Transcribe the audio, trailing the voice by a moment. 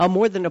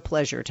More than a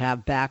pleasure to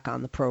have back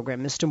on the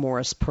program Mr.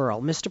 Morris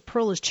Pearl. Mr.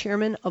 Pearl is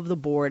chairman of the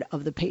board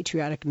of the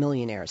Patriotic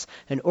Millionaires,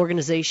 an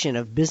organization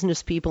of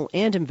business people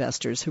and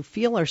investors who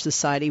feel our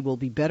society will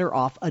be better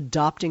off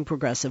adopting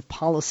progressive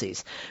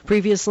policies.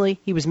 Previously,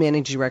 he was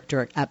managing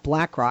director at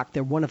BlackRock.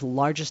 They're one of the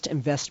largest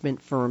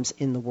investment firms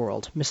in the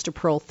world. Mr.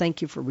 Pearl,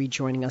 thank you for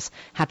rejoining us.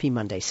 Happy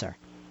Monday, sir.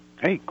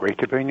 Hey, great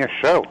to be on your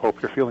show.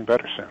 Hope you're feeling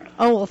better soon.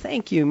 Oh, well,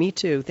 thank you. Me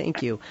too.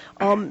 Thank you.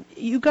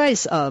 You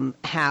guys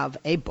have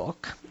a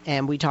book,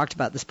 and we talked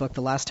about this book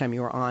the last time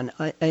you were on,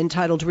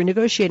 entitled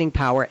Renegotiating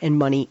Power and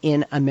Money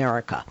in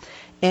America.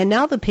 And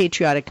now the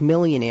Patriotic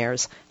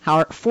Millionaires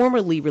are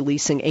formally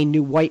releasing a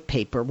new white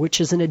paper,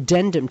 which is an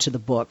addendum to the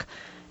book,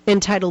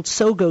 entitled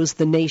So Goes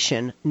the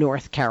Nation,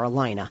 North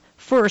Carolina.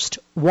 First,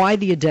 why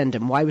the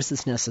addendum? Why was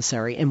this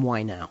necessary, and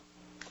why now?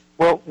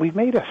 Well, we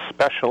made a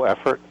special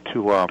effort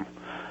to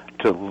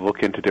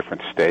look into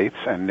different states,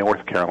 and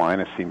North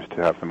Carolina seems to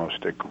have the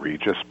most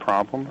egregious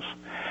problems.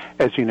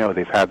 As you know,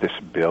 they've had this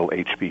bill,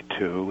 HB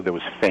 2, that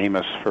was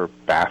famous for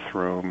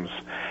bathrooms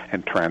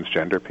and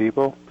transgender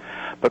people.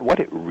 But what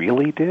it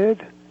really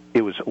did,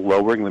 it was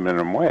lowering the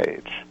minimum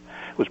wage.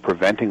 It was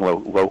preventing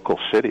local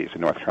cities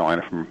in North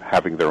Carolina from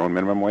having their own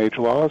minimum wage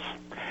laws,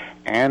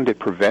 and it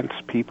prevents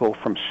people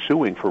from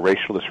suing for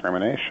racial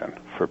discrimination,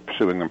 for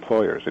suing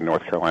employers in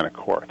North Carolina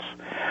courts.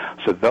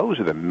 So those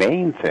are the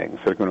main things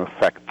that are going to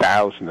affect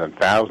thousands and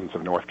thousands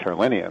of North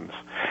Carolinians,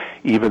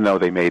 even though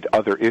they made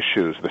other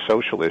issues, the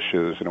social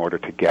issues, in order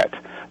to get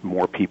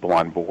more people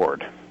on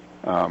board,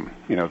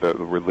 the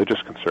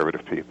religious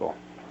conservative people.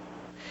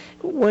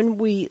 When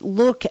we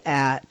look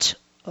at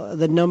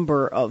the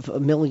number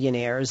of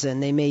millionaires,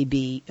 and they may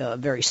be a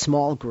very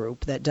small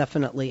group that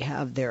definitely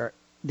have their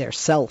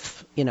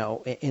self,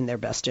 in their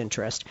best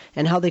interest,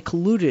 and how they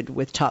colluded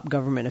with top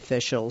government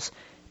officials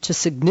to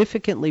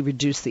significantly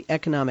reduce the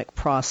economic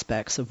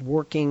prospects of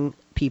working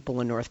people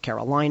in North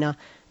Carolina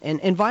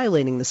and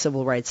violating the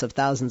civil rights of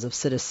thousands of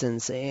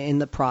citizens in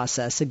the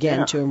process,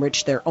 again, to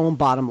enrich their own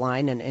bottom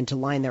line and to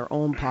line their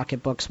own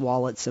pocketbooks,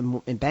 wallets,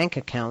 and bank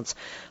accounts.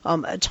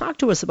 Talk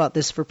to us about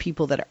this for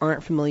people that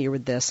aren't familiar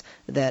with this,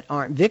 that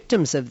aren't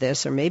victims of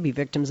this, or maybe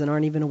victims and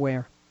aren't even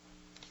aware.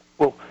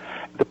 Well,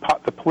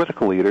 the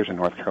political leaders in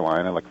North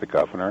Carolina, like the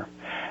governor,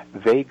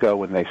 they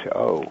go and they say,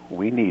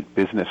 we need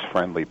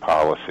business-friendly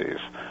policies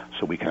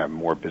so we can have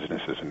more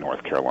businesses in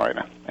North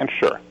Carolina. And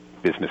sure,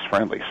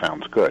 business-friendly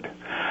sounds good.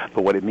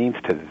 But what it means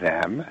to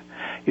them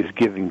is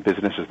giving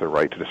businesses the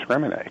right to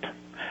discriminate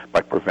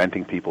by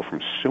preventing people from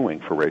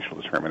suing for racial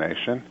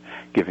discrimination,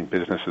 giving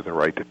businesses the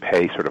right to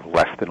pay sort of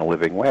less than a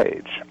living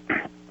wage.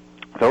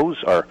 Those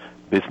are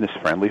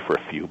business-friendly for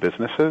a few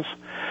businesses.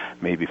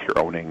 Maybe if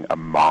you're owning a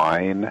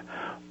mine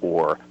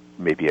or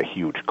maybe a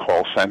huge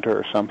call center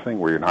or something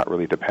where you're not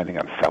really depending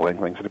on selling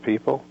things to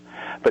people.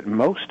 But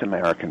most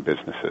American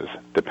businesses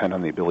depend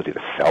on the ability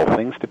to sell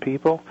things to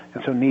people,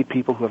 and so need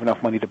people who have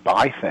enough money to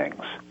buy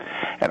things.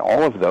 And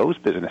all of those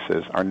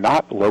businesses are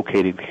not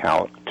located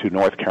to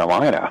North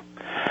Carolina.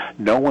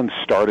 No one's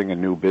starting a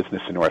new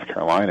business in North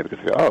Carolina because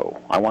they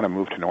go, I want to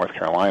move to North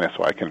Carolina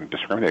so I can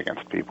discriminate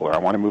against people, or I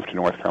want to move to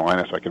North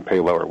Carolina so I can pay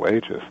lower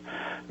wages.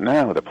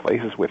 No, the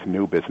places with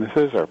new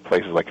businesses are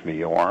places like New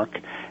York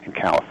and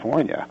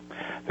California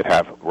that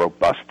have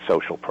robust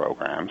social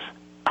programs,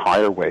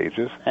 higher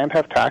wages, and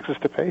have taxes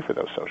to pay for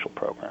those social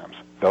programs.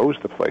 Those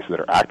are the places that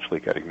are actually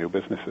getting new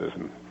businesses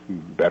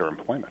and better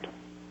employment.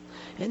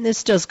 And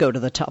this does go to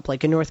the top,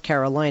 like in North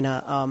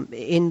Carolina,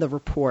 in the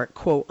report,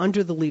 quote,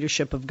 under the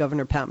leadership of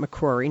Governor Pat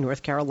McCrory,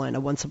 North Carolina,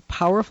 once a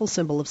powerful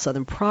symbol of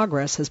Southern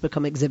progress, has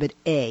become Exhibit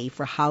A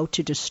for how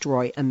to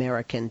destroy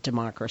American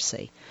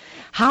democracy.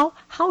 How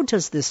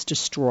does this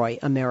destroy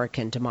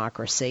American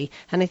democracy?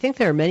 And I think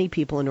there are many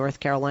people in North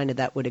Carolina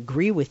that would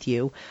agree with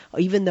you.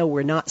 Even though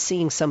we're not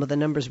seeing some of the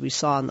numbers we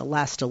saw in the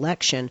last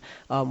election,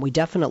 we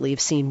definitely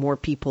have seen more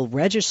people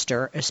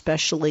register,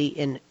 especially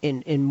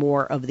in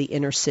more of the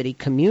inner city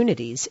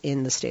communities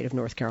in the state of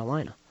North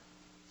Carolina.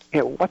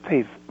 Yeah,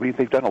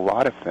 they've done a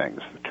lot of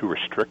things to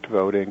restrict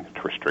voting,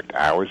 to restrict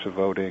hours of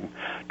voting,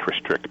 to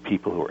restrict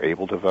people who are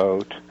able to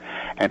vote,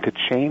 and to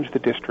change the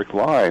district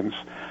lines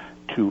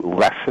to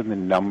lessen the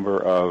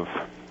number of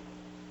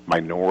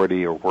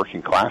minority or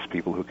working class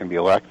people who can be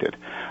elected.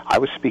 I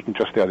was speaking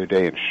just the other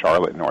day in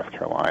Charlotte, North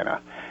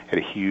Carolina, at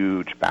a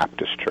huge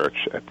Baptist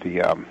church at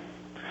a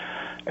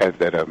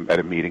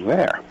meeting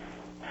there,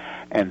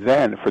 and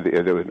then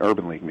there was an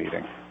Urban League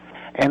meeting,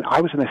 and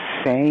I was in the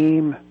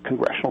same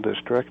congressional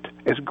district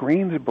as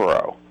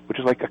Greensboro, which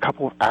is like a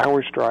couple of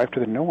hours' drive to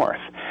the north,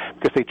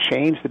 because they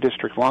changed the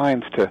district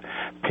lines to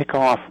pick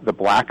off the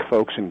black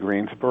folks in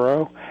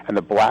Greensboro and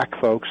the black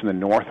folks in the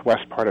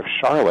northwest part of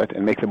Charlotte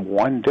and make them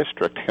one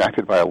district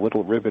connected by a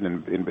little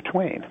ribbon in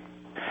between.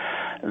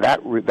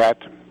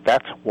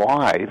 That's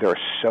why there are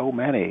so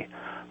many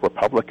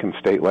Republican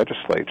state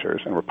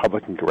legislatures and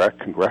Republican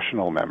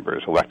congressional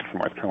members elected from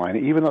North Carolina,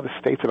 even though the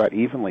state's about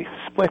evenly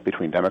split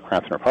between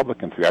Democrats and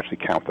Republicans who actually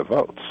count the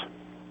votes.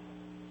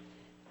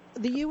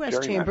 The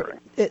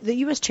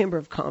U.S. Chamber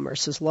of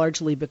Commerce has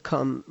largely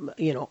become,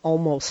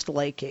 almost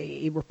like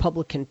a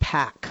Republican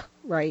PAC,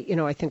 right?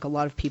 I think a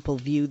lot of people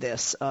view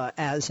this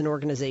as an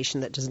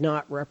organization that does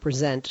not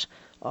represent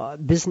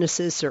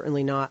businesses,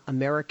 certainly not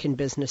American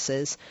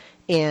businesses.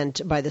 And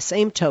by the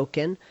same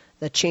token,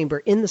 the chamber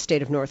in the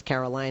state of North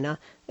Carolina,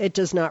 it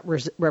does not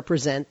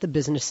represent the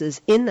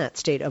businesses in that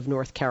state of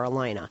North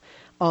Carolina.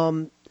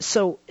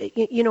 So,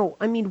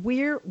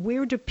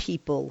 where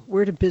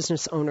do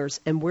business owners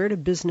and where do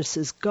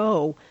businesses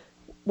go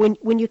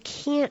when you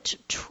can't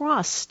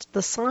trust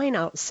the sign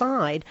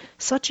outside,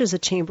 such as a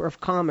Chamber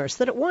of Commerce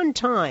that at one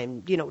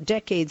time,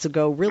 decades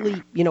ago,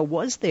 really,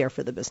 was there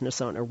for the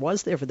business owner,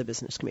 was there for the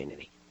business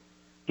community?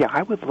 Yeah,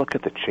 I would look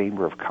at the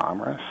Chamber of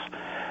Commerce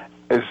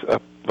as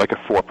like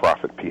a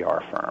for-profit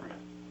PR firm.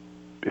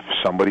 If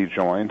somebody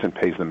joins and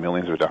pays them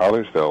millions of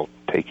dollars, they'll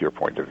take your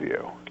point of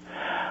view.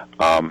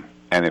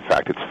 And in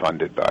fact, it's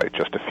funded by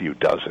just a few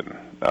dozen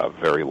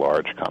very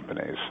large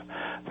companies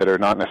that are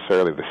not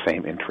necessarily the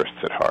same interests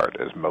at heart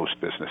as most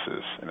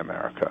businesses in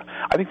America.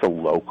 I think the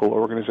local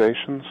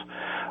organizations,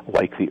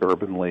 like the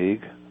Urban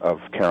League of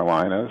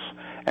Carolinas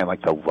and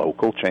like the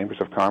local chambers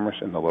of commerce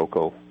in the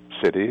local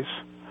cities,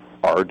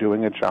 are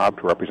doing a job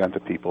to represent the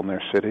people in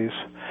their cities.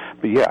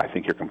 But yeah, I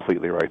think you're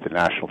completely right. The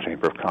National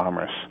Chamber of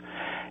Commerce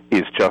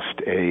is just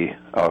a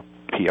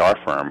PR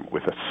firm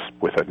with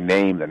a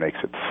name that makes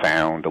it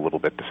sound a little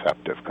bit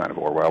deceptive, kind of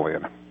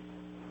Orwellian.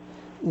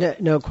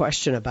 No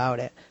question about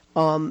it.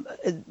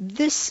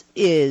 This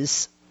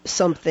is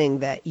something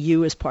that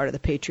you, as part of the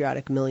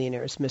Patriotic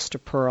Millionaires,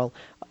 Mr. Pearl,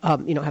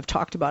 have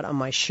talked about on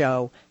my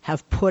show,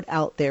 have put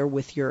out there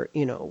with your,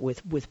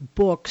 with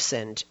books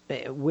and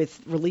with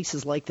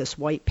releases like this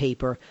white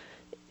paper.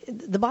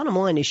 The bottom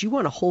line is you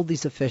want to hold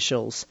these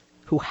officials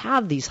who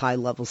have these high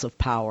levels of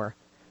power,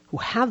 who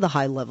have the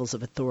high levels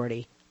of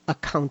authority,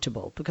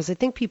 accountable. Because I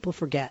think people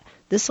forget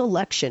this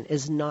election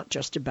is not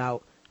just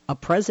about a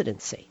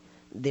presidency.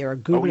 There are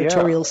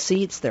gubernatorial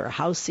seats, there are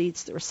House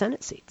seats, there are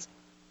Senate seats.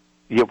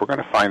 Yeah, we're going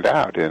to find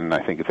out in,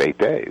 I think it's 8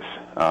 days,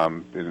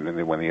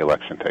 when the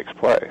election takes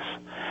place.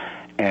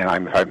 And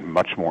I'm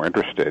much more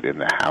interested in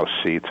the House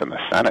seats and the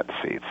Senate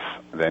seats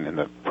than in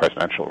the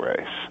presidential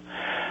race.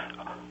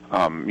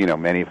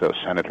 Many of those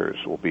senators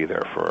will be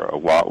there for a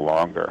lot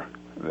longer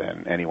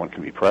than anyone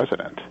can be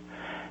president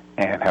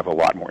and have a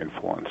lot more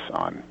influence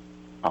on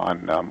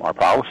our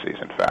policies,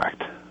 in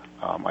fact.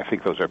 I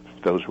think those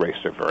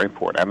races are very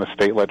important, and the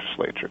state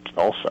legislature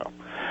also.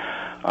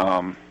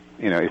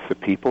 If the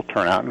people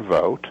turn out and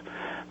vote,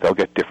 they'll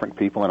get different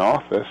people in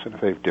office, and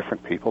if they have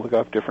different people,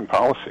 they'll have different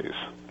policies.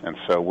 And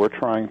so we're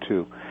trying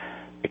to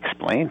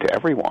explain to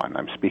everyone,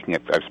 I've spoken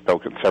at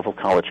several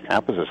college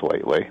campuses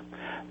lately,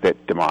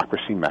 that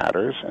democracy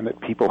matters and that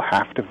people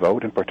have to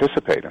vote and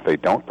participate. If they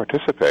don't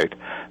participate,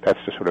 that's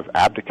just sort of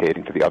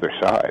abdicating to the other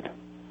side.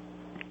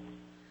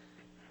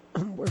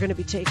 We're going to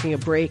be taking a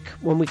break.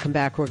 When we come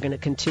back, we're going to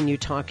continue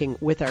talking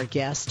with our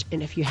guest.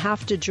 And if you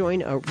have to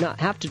join, or not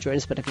have to join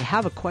us, but if you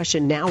have a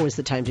question, now is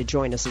the time to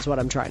join us, is what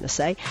I'm trying to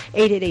say.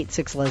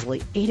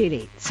 888-6-LESLIE,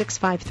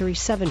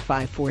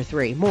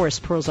 888-653-7543. Morris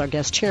Pearl's our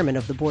guest, chairman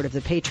of the board of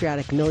the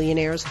Patriotic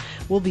Millionaires.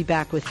 We'll be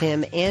back with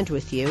him and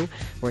with you.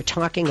 We're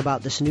talking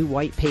about this new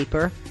white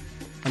paper,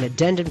 an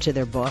addendum to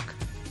their book.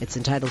 It's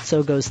entitled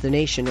So Goes the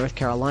Nation, North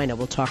Carolina.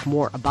 We'll talk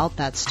more about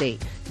that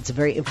state. It's a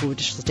very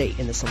influential state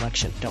in this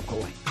election. Don't go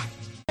away.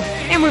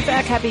 And we're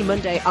back. Happy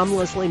Monday. I'm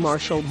Leslie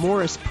Marshall.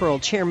 Morris Pearl,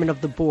 chairman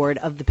of the board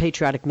of the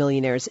Patriotic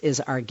Millionaires,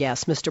 is our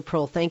guest. Mr.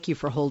 Pearl, thank you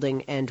for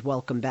holding and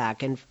welcome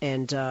back.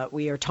 And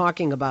we are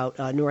talking about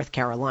North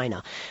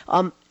Carolina.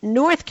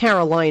 North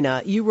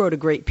Carolina, you wrote a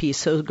great piece,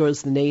 So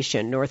Goes the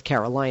Nation, North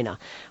Carolina.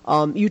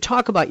 You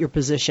talk about your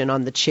position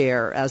on the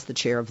chair, as the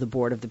chair of the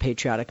board of the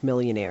Patriotic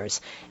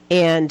Millionaires.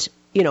 And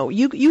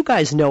you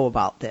guys know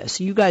about this.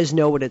 You guys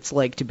know what it's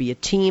like to be a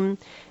team.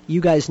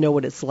 You guys know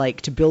what it's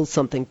like to build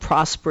something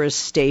prosperous,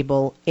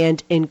 stable,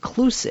 and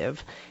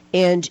inclusive.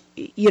 And,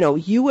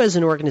 you as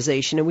an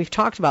organization, and we've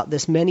talked about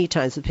this many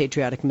times with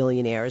Patriotic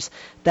Millionaires,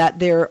 that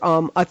there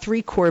are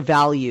 3 core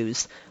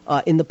values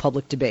in the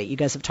public debate. You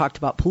guys have talked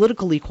about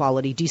political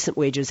equality, decent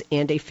wages,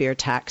 and a fair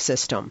tax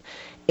system.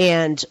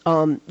 And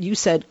you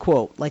said,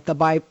 quote, like the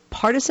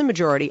bipartisan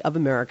majority of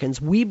Americans,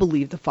 we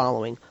believe the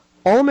following.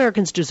 All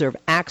Americans deserve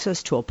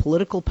access to a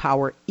political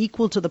power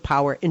equal to the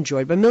power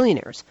enjoyed by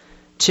millionaires.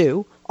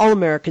 2, all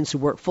Americans who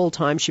work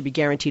full-time should be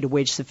guaranteed a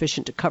wage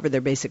sufficient to cover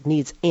their basic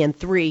needs. And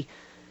 3,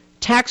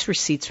 tax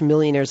receipts from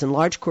millionaires and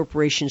large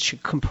corporations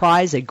should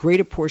comprise a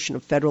greater portion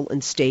of federal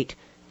and state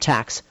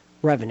tax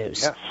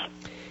revenues. Yes.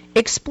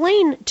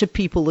 Explain to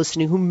people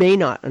listening who may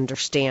not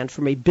understand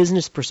from a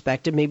business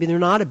perspective, maybe they're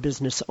not a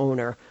business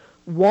owner,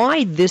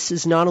 why this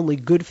is not only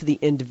good for the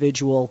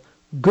individual,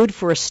 good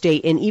for a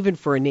state, and even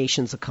for a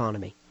nation's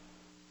economy.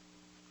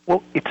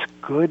 Well, it's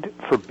good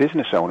for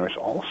business owners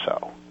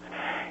also.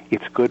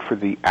 It's good for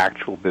the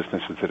actual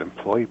businesses that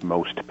employ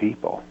most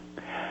people.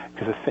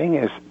 Because the thing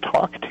is,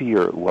 talk to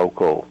your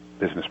local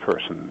business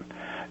person,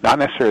 not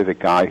necessarily the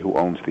guy who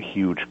owns the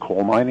huge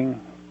coal mining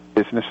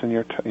business in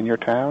your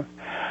town,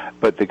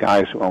 But the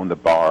guys who own the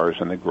bars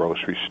and the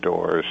grocery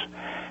stores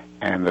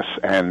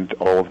and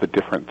all of the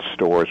different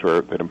stores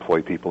that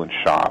employ people and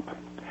shop,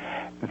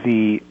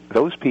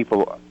 those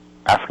people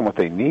ask them what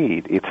they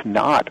need. It's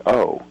not,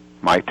 oh,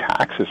 my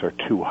taxes are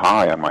too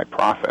high on my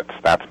profits.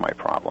 That's my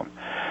problem.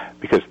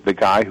 Because the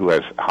guy who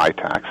has high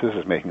taxes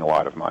is making a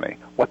lot of money.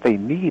 What they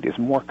need is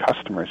more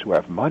customers who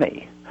have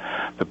money.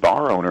 The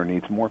bar owner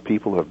needs more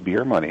people who have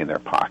beer money in their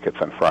pockets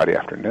on Friday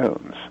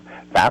afternoons.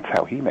 That's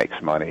how he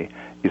makes money,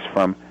 is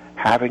from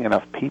having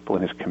enough people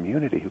in his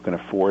community who can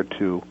afford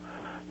to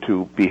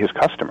be his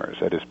customers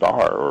at his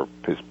bar or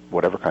his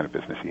whatever kind of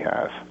business he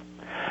has.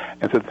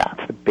 And so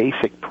that's the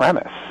basic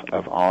premise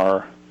of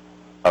our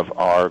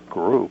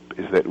group,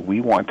 is that we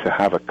want to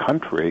have a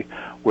country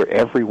where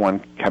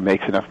everyone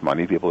makes enough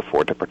money to be able to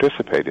afford to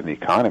participate in the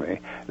economy.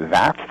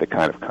 That's the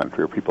kind of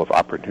country where people have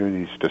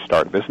opportunities to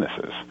start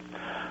businesses,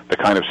 the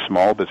kind of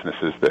small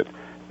businesses that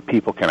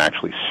people can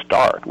actually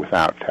start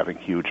without having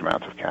huge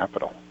amounts of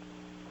capital.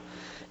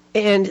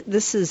 And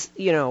this is,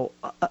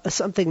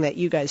 something that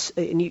you guys,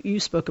 and you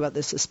spoke about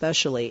this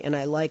especially, and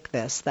I like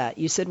this, that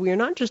you said we are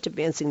not just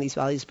advancing these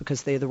values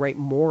because they're the right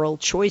moral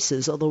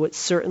choices, although it's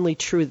certainly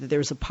true that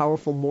there's a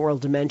powerful moral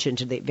dimension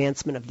to the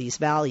advancement of these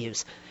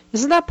values.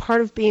 Isn't that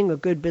part of being a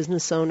good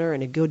business owner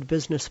and a good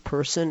business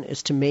person,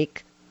 is to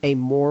make a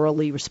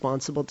morally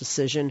responsible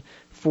decision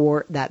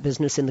for that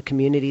business in the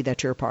community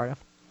that you're a part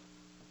of?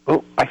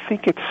 Well, I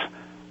think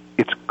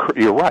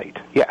you're right,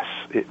 yes.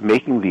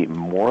 Making the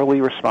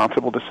morally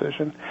responsible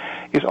decision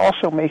is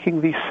also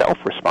making the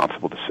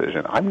self-responsible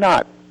decision. I'm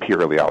not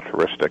purely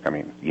altruistic. I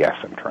mean, yes,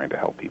 I'm trying to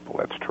help people,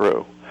 that's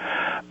true.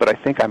 But I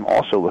think I'm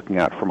also looking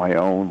out for my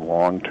own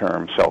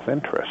long-term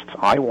self-interests.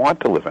 I want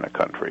to live in a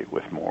country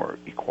with more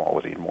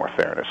equality and more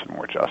fairness and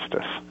more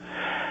justice.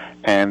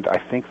 And I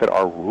think that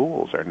our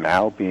rules are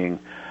now being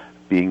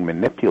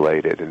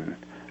manipulated and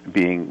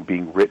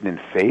being written in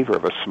favor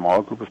of a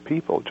small group of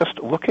people. Just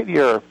look at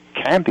your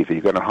candy that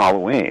you get on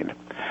Halloween.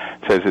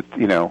 It says that,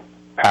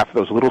 half of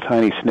those little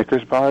tiny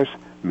Snickers bars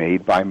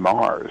made by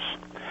Mars.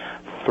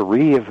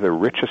 3 of the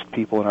richest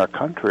people in our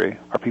country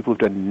are people who've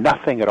done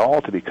nothing at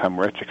all to become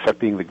rich except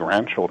being the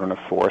grandchildren of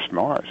Forrest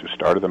Mars, who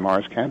started the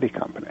Mars Candy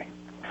Company.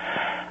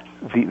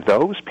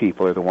 Those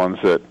people are the ones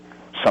that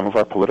some of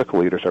our political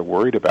leaders are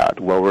worried about,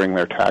 lowering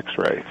their tax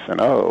rates.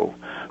 And,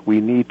 we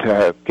need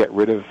to get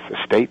rid of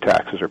estate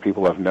taxes or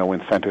people have no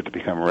incentive to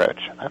become rich.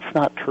 That's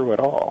not true at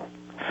all.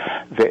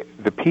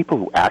 The people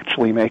who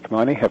actually make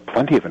money have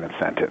plenty of an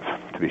incentive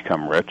to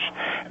become rich,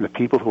 and the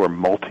people who are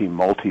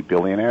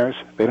multi-billionaires,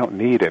 they don't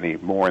need any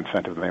more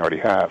incentive than they already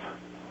have.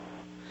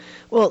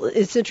 Well,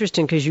 it's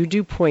interesting because you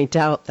do point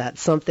out that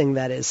something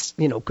that is,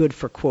 good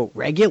for, quote,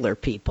 regular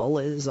people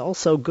is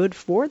also good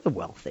for the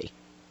wealthy.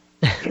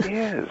 It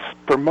is,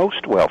 for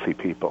most wealthy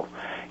people.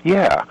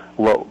 Yeah,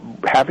 well,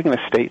 having an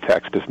estate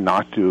tax does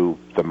not do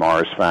the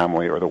Mars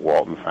family or the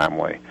Walton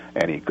family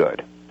any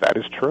good. That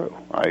is true.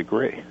 I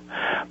agree.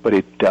 But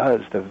it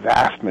does the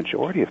vast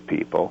majority of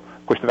people.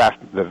 Of course,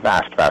 the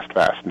vast,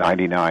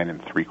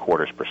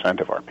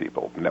 99.75% of our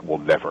people will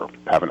never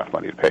have enough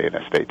money to pay an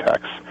estate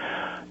tax,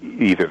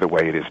 either the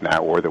way it is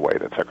now or the way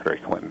that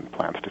Secretary Clinton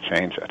plans to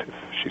change it if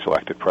she's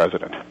elected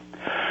president.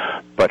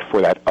 But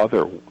for the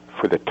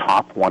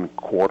top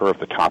 1/4 of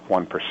the top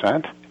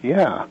 1%,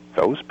 yeah,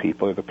 those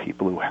people are the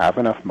people who have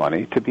enough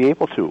money to be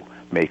able to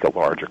make a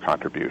larger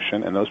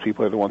contribution, and those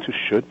people are the ones who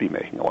should be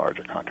making a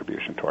larger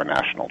contribution to our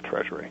national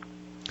treasury.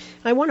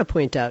 I want to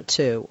point out,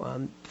 too,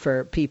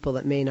 for people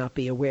that may not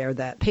be aware,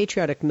 that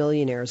patriotic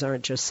millionaires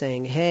aren't just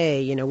saying,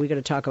 hey, we got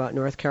to talk about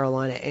North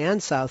Carolina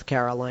and South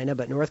Carolina,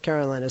 but North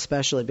Carolina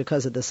especially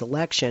because of this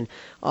election,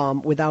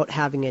 without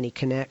having any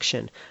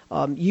connection.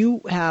 You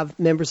have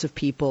members of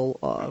people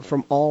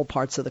from all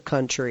parts of the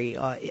country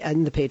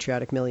and the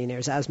patriotic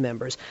millionaires as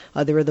members.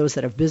 There are those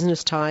that have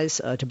business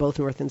ties to both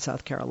North and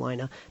South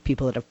Carolina,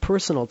 people that have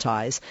personal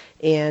ties,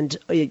 and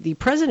the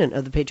president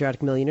of the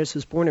patriotic millionaires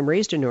was born and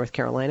raised in North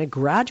Carolina,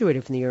 graduated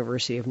from the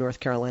University of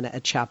North Carolina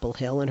at Chapel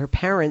Hill, and her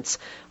parents,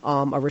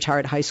 a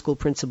retired high school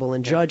principal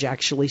and judge,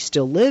 actually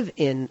still live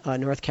in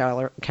North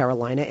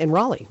Carolina in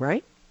Raleigh,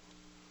 right?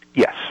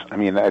 Yes. I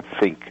mean, I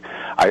think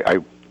I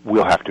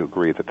will have to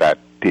agree that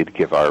did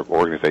give our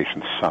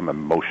organization some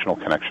emotional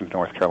connection to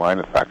North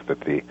Carolina, the fact that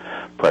the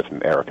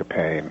President Erica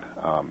Payne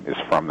is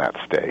from that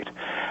state.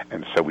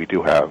 And so we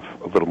do have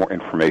a little more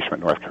information about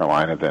North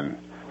Carolina than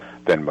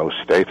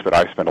most states, but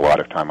I spent a lot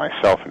of time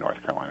myself in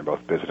North Carolina,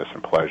 both business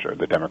and pleasure.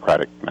 The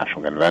Democratic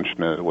National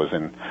Convention was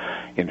in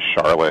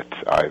Charlotte.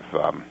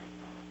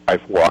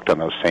 I've walked on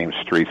those same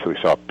streets that we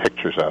saw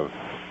pictures of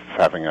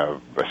having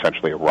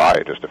essentially a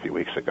riot just a few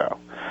weeks ago.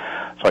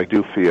 So I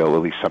do feel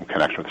at least some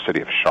connection with the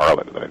city of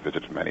Charlotte that I've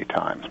visited many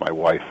times. My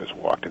wife has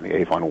walked in the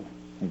Avon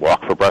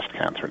Walk for Breast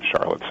Cancer in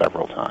Charlotte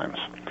several times.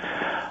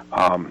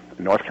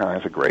 North Carolina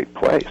is a great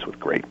place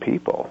with great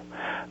people.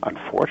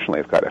 Unfortunately,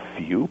 I've got a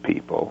few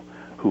people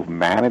who've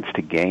managed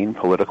to gain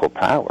political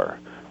power,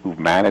 who've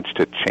managed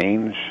to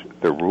change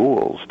the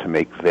rules to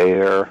make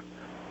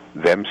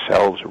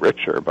themselves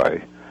richer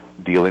by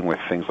dealing with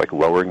things like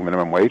lowering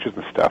minimum wages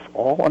and stuff,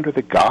 all under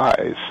the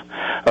guise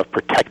of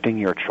protecting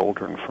your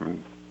children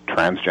from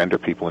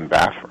transgender people in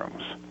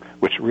bathrooms,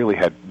 which really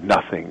had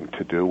nothing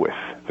to do with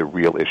the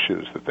real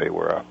issues that they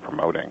were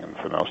promoting, and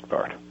for the most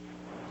part.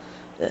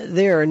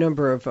 There are a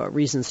number of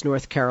reasons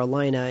North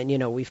Carolina,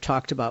 and we've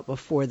talked about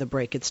before the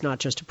break. It's not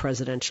just a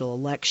presidential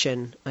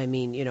election. I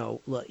mean,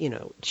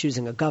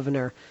 choosing a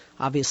governor.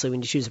 Obviously,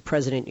 when you choose a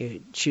president, you're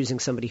choosing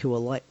somebody who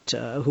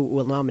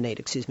will nominate,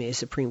 a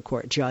Supreme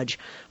Court judge.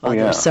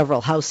 There are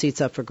several House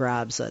seats up for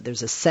grabs.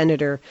 There's a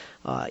senator,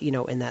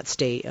 in that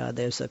state.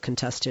 There's a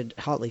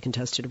hotly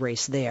contested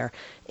race there,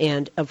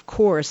 and of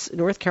course,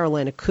 North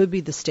Carolina could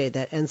be the state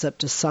that ends up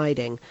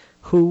deciding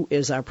who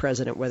is our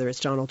president, whether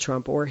it's Donald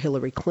Trump or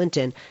Hillary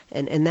Clinton,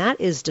 and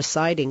that is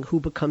deciding who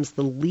becomes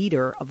the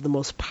leader of the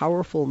most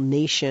powerful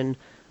nation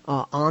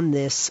on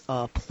this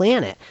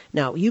planet.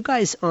 Now, you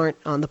guys aren't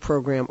on the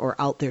program or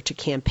out there to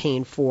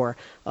campaign for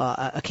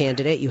a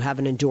candidate. You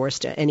haven't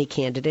endorsed any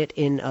candidate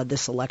in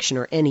this election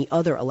or any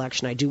other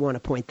election. I do want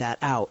to point that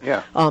out.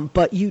 Yeah.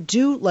 But you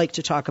do like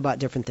to talk about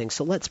different things,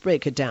 so let's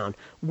break it down.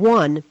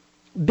 One,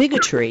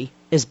 bigotry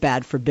is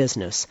bad for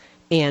business.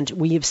 And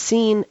we have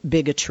seen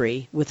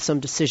bigotry with some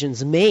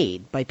decisions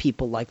made by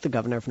people like the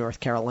governor of North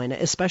Carolina,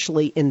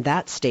 especially in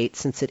that state,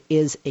 since it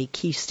is a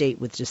key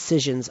state with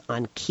decisions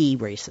on key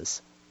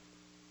races.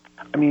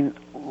 I mean,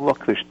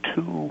 look, there's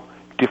two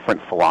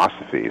different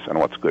philosophies on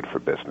what's good for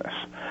business.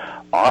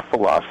 Our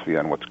philosophy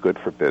on what's good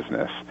for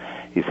business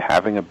is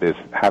having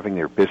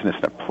your business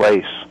in a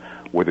place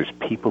where there's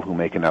people who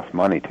make enough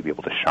money to be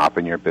able to shop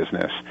in your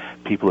business,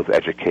 people with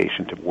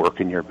education to work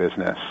in your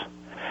business.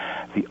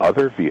 The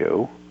other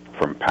view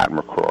from Pat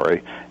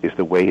McCrory is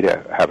the way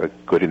to have a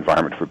good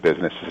environment for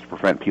business is to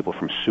prevent people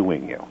from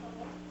suing you.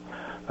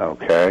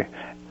 Okay?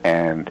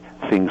 And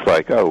things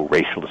like,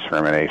 racial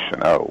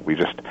discrimination.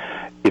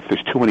 If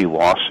there's too many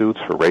lawsuits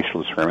for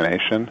racial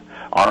discrimination,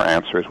 our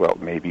answer is, well,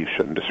 maybe you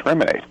shouldn't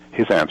discriminate.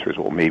 His answer is,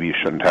 well, maybe you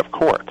shouldn't have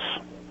courts.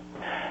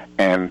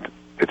 And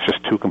it's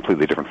just two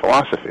completely different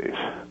philosophies.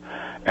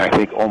 And I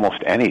think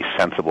almost any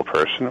sensible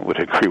person would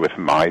agree with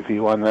my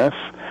view on this,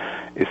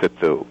 is that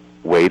the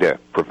way to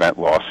prevent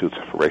lawsuits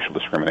for racial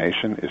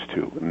discrimination is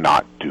to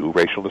not do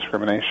racial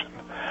discrimination.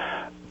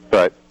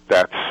 But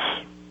that's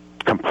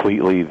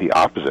completely the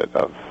opposite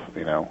of,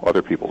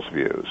 other people's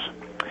views.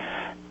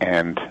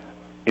 And,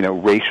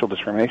 racial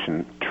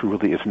discrimination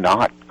truly is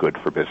not good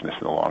for business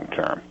in the long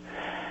term.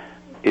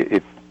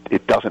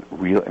 It doesn't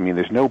really,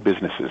 there's no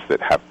businesses that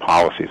have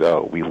policies,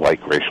 we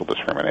like racial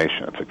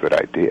discrimination, it's a good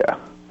idea.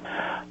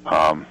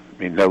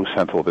 No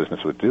sensible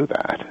business would do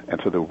that.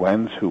 And so the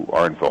ones who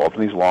are involved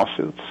in these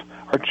lawsuits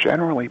are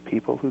generally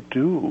people who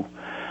do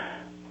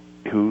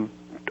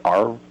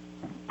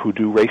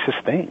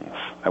racist things.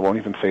 I won't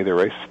even say they're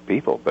racist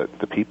people, but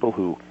the people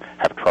who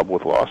have trouble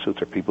with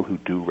lawsuits are people who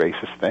do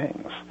racist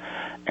things.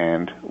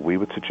 And we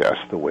would suggest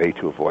the way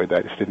to avoid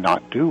that is to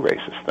not do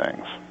racist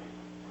things.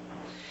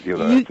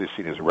 It's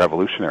seen as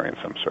revolutionary in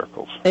some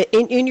circles.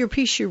 In your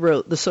piece you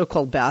wrote, the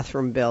so-called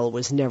bathroom bill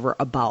was never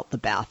about the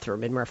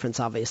bathroom, in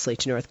reference obviously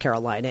to North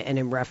Carolina and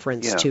in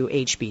reference to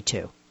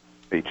HB2.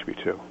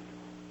 HB2.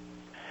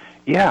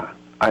 Yeah,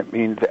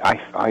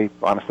 I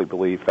honestly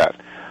believe that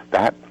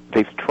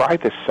they've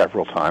tried this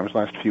several times the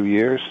last few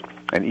years,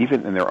 and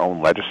even in their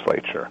own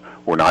legislature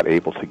were not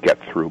able to get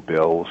through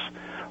bills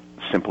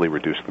simply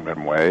reduce the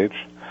minimum wage.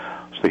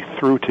 So they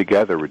threw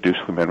together reduce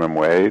the minimum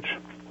wage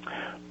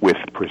with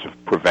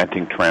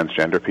preventing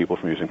transgender people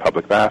from using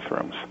public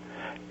bathrooms.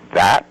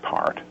 That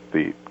part,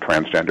 the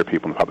transgender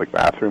people in public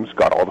bathrooms,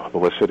 got all the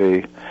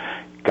publicity,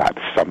 got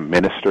some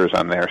ministers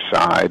on their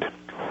side,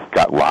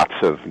 got lots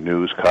of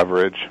news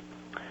coverage,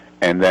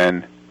 and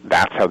then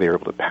that's how they were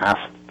able to pass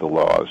the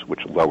laws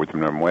which lowered the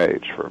minimum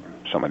wage for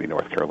so many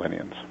North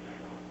Carolinians.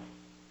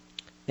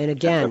 And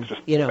again,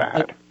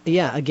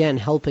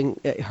 hurting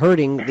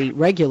the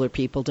regular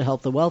people to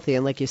help the wealthy.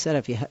 And like you said,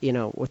 if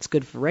what's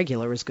good for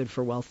regular is good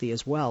for wealthy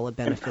as well. It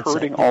benefits.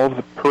 And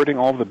hurting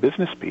all of the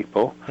business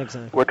people.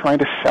 Exactly. We're trying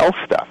to sell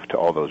stuff to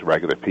all those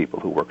regular people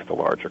who work at the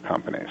larger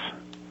companies.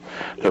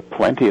 There are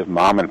plenty of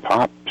mom and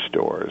pop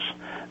stores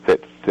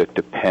that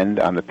depend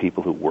on the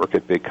people who work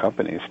at big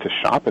companies to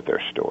shop at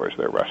their stores,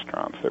 their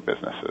restaurants, their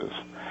businesses.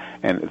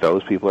 And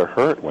those people are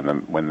hurt when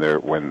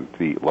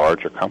the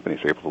larger companies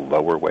are able to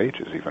lower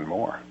wages even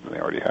more than they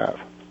already have.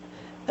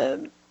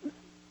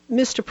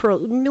 Mr. Pearl,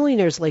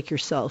 millionaires like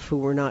yourself who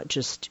were not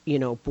just,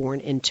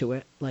 born into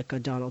it, like a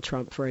Donald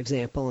Trump, for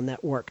example, and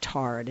that worked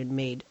hard and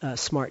made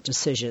smart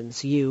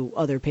decisions. You,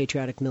 other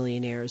patriotic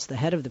millionaires, the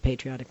head of the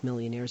patriotic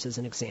millionaires as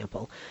an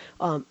example,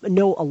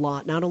 know a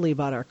lot, not only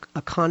about our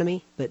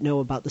economy, but know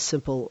about the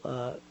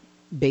simple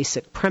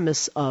basic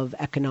premise of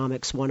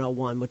Economics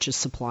 101, which is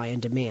supply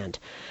and demand.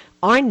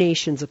 Our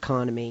nation's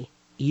economy,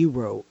 you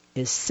wrote,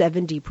 is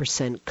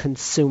 70%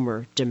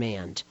 consumer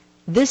demand.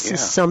 This is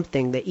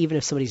something that even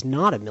if somebody's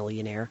not a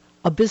millionaire,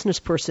 a business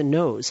person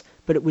knows.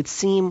 But it would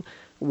seem,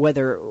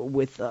 whether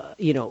with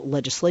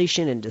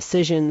legislation and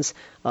decisions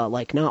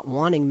like not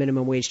wanting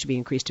minimum wage to be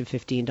increased to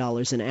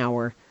 $15 an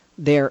hour,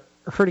 there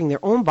hurting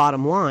their own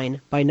bottom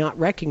line by not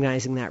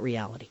recognizing that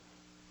reality?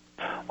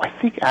 I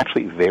think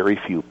actually very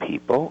few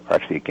people are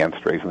actually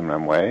against raising the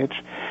minimum wage.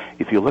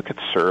 If you look at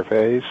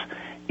surveys,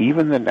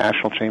 even the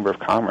National Chamber of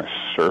Commerce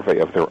survey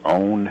of their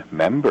own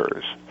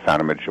members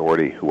found a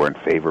majority who were in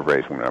favor of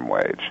raising the minimum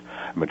wage.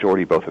 A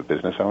majority both of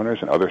business owners,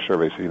 and other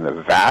surveys, even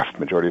the vast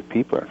majority of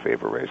people are in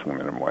favor of raising the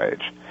minimum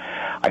wage.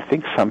 I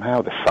think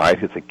somehow the side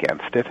who's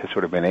against it has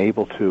sort of been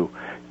able to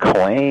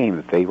claim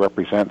that they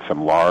represent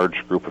some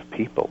large group of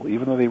people,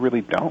 even though they really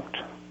don't.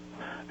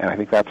 And I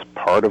think that's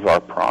part of our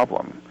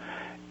problem,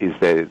 is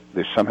that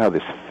there's somehow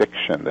this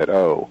fiction that,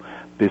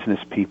 business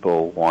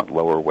people want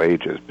lower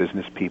wages,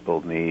 business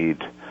people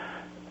need,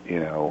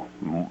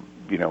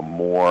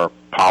 more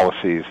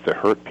policies to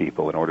hurt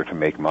people in order to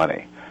make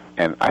money.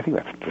 And I think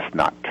that's just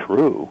not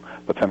true,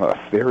 but somehow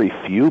very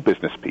few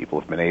business people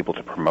have been able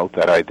to promote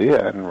that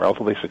idea, and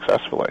relatively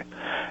successfully.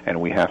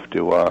 And we have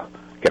to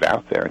get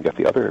out there and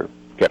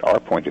get our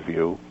point of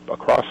view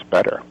across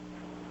better.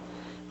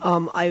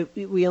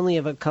 We only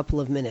have a couple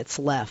of minutes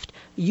left.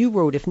 You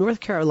wrote, if North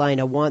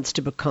Carolina wants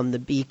to become the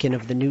beacon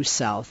of the New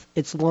South,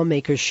 its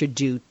lawmakers should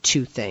do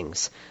two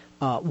things.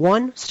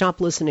 One, stop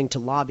listening to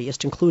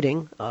lobbyists,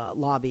 including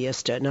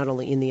lobbyists not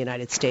only in the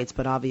United States,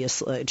 but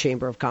obviously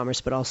Chamber of Commerce,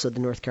 but also the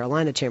North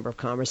Carolina Chamber of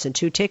Commerce. And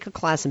two, take a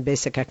class in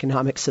basic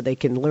economics so they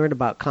can learn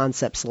about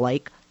concepts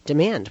like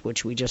demand,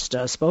 which we just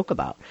spoke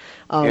about.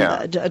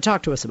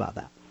 Talk to us about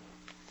that.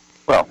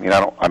 Well,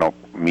 I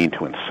don't mean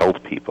to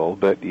insult people,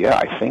 but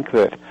I think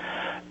that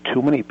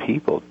too many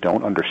people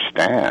don't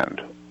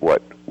understand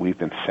what we've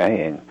been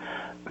saying,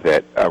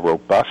 that a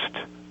robust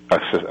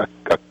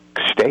a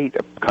state,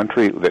 a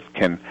country that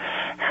can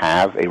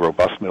have a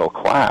robust middle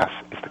class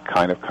is the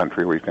kind of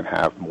country where you can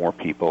have more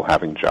people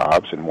having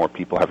jobs and more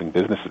people having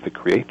businesses that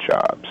create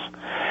jobs.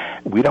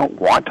 We don't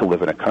want to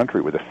live in a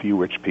country with a few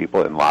rich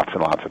people and lots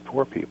of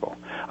poor people.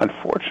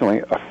 Unfortunately,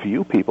 a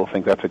few people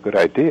think that's a good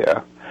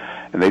idea,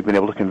 and they've been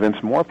able to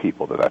convince more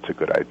people that that's a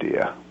good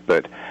idea.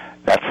 But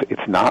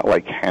it's not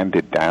like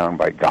handed down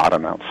by God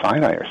on Mount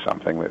Sinai or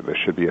something, that there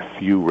should be a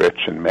few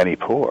rich and many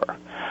poor.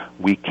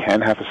 We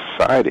can have a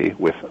society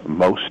with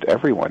most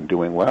everyone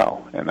doing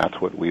well, and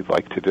that's what we'd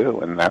like to do,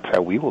 and that's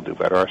how we will do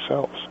better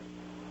ourselves.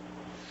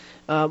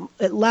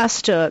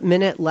 Last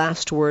minute,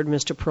 last word,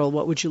 Mr. Perl,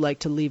 what would you like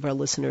to leave our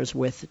listeners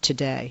with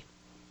today?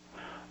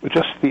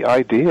 Just the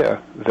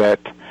idea that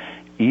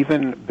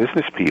even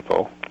business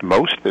people,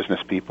 most business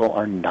people,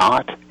 are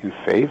not in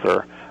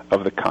favor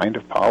of the kind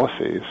of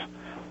policies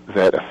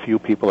that a few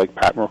people like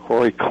Pat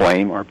McCrory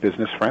claim are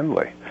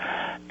business-friendly,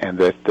 and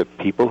that the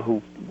people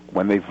who,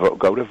 when they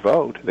go to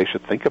vote, they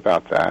should think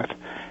about that,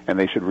 and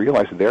they should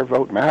realize their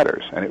vote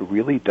matters, and it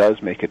really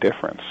does make a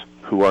difference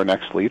who our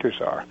next leaders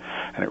are,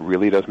 and it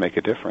really does make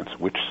a difference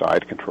which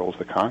side controls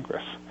the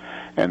Congress.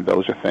 And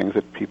those are things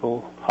that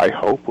people, I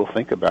hope, will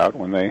think about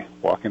when they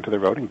walk into their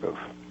voting booth.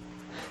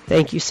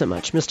 Thank you so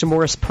much. Mr.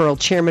 Morris Perl,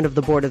 Chairman of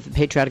the Board of the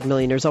Patriotic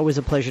Millionaires. Always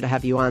a pleasure to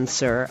have you on,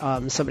 sir.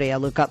 Somebody I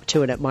look up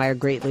to and admire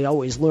greatly,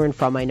 always learn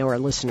from. I know our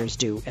listeners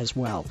do as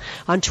well.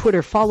 On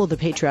Twitter, follow the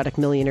Patriotic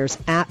Millionaires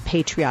at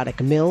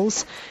Patriotic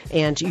Mills.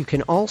 And you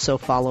can also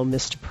follow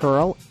Mr.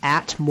 Perl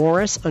at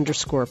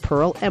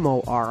Morris_Perl,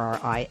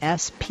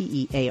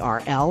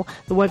 MorrisPearl.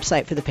 The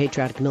website for the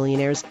Patriotic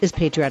Millionaires is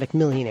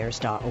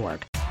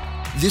patrioticmillionaires.org.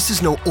 This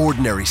is no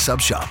ordinary sub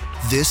shop.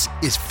 This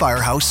is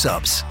Firehouse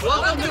Subs.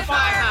 Welcome to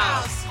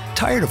Firehouse!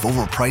 Tired of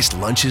overpriced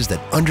lunches that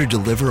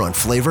underdeliver on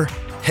flavor?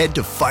 Head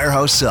to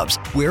Firehouse Subs,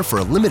 where for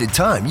a limited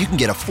time you can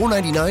get a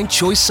 $4.99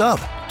 choice sub.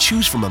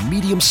 Choose from a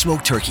medium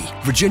smoked turkey,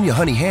 Virginia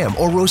honey ham,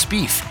 or roast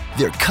beef.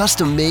 They're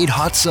custom-made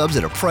hot subs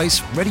at a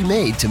price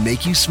ready-made to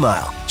make you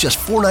smile. Just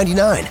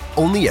 $4.99,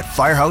 only at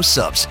Firehouse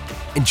Subs.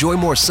 Enjoy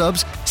more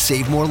subs,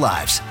 save more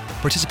lives.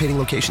 Participating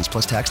locations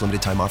plus tax,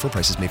 limited time offer.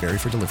 Prices may vary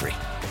for delivery.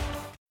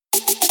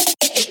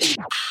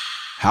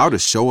 How to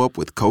show up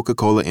with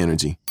Coca-Cola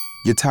Energy.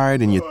 You're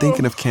tired and you're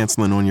thinking of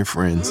canceling on your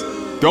friends.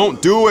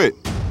 Don't do it!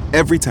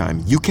 Every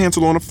time you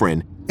cancel on a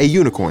friend, a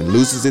unicorn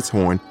loses its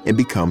horn and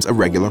becomes a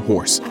regular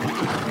horse.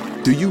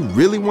 Do you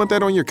really want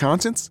that on your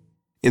conscience?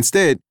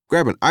 Instead,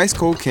 grab an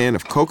ice-cold can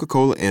of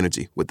Coca-Cola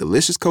Energy with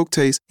delicious Coke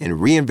taste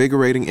and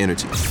reinvigorating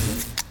energy.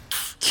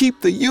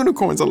 Keep the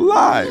unicorns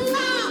alive!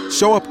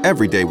 Show up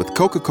every day with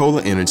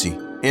Coca-Cola Energy.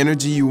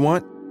 Energy you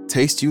want,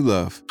 taste you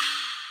love.